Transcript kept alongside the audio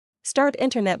Start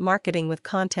internet marketing with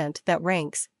content that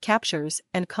ranks, captures,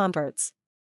 and converts.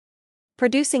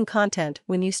 Producing content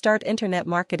when you start internet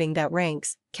marketing that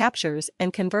ranks, captures,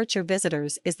 and converts your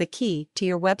visitors is the key to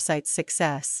your website's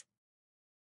success.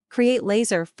 Create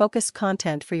laser-focused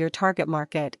content for your target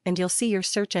market and you'll see your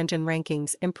search engine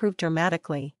rankings improve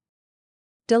dramatically.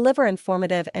 Deliver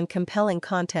informative and compelling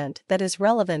content that is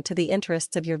relevant to the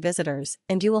interests of your visitors,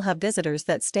 and you will have visitors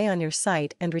that stay on your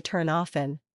site and return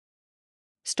often.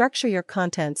 Structure your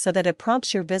content so that it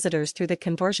prompts your visitors through the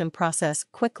conversion process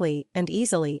quickly and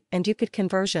easily, and you get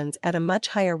conversions at a much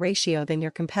higher ratio than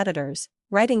your competitors.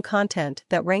 Writing content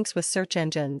that ranks with search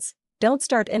engines. Don't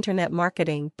start internet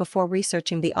marketing before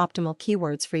researching the optimal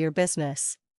keywords for your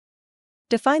business.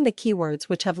 Define the keywords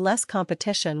which have less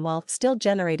competition while still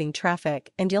generating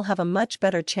traffic, and you'll have a much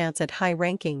better chance at high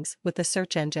rankings with the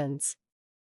search engines.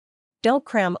 Don't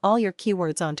cram all your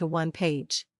keywords onto one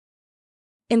page.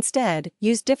 Instead,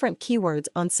 use different keywords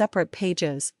on separate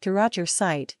pages throughout your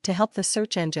site to help the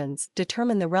search engines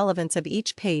determine the relevance of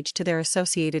each page to their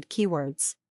associated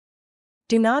keywords.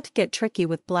 Do not get tricky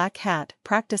with black hat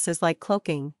practices like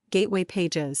cloaking, gateway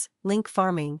pages, link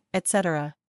farming,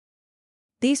 etc.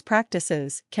 These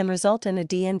practices can result in a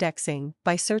de-indexing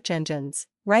by search engines.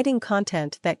 Writing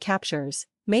content that captures.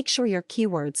 Make sure your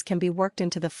keywords can be worked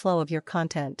into the flow of your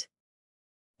content.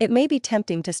 It may be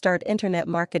tempting to start internet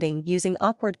marketing using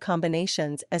awkward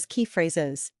combinations as key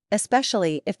phrases,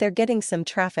 especially if they're getting some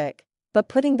traffic, but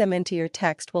putting them into your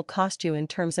text will cost you in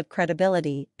terms of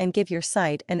credibility and give your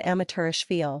site an amateurish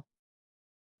feel.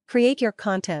 Create your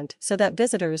content so that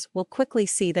visitors will quickly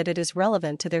see that it is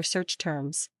relevant to their search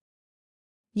terms.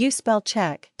 Use spell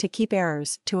check to keep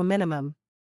errors to a minimum.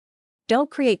 Don't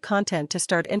create content to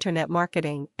start internet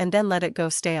marketing and then let it go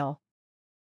stale.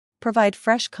 Provide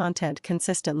fresh content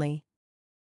consistently.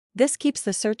 This keeps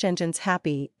the search engines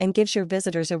happy and gives your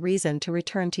visitors a reason to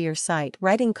return to your site.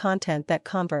 Writing content that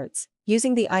converts,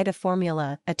 using the IDA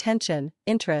formula, attention,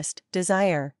 interest,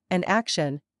 desire, and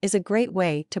action, is a great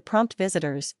way to prompt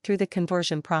visitors through the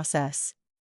conversion process.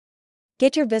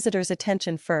 Get your visitors'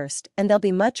 attention first, and they'll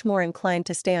be much more inclined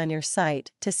to stay on your site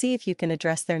to see if you can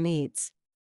address their needs.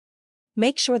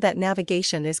 Make sure that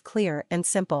navigation is clear and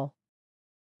simple.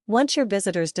 Once your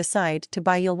visitors decide to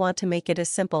buy, you'll want to make it as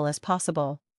simple as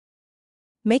possible.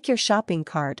 Make your shopping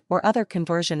cart or other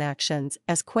conversion actions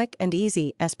as quick and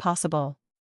easy as possible.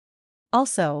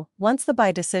 Also, once the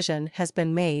buy decision has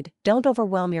been made, don't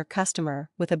overwhelm your customer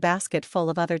with a basket full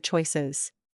of other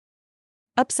choices.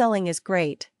 Upselling is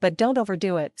great, but don't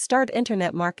overdo it. Start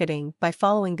internet marketing by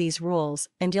following these rules,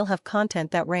 and you'll have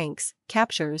content that ranks,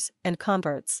 captures, and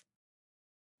converts.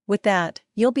 With that,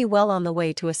 you'll be well on the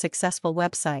way to a successful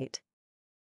website.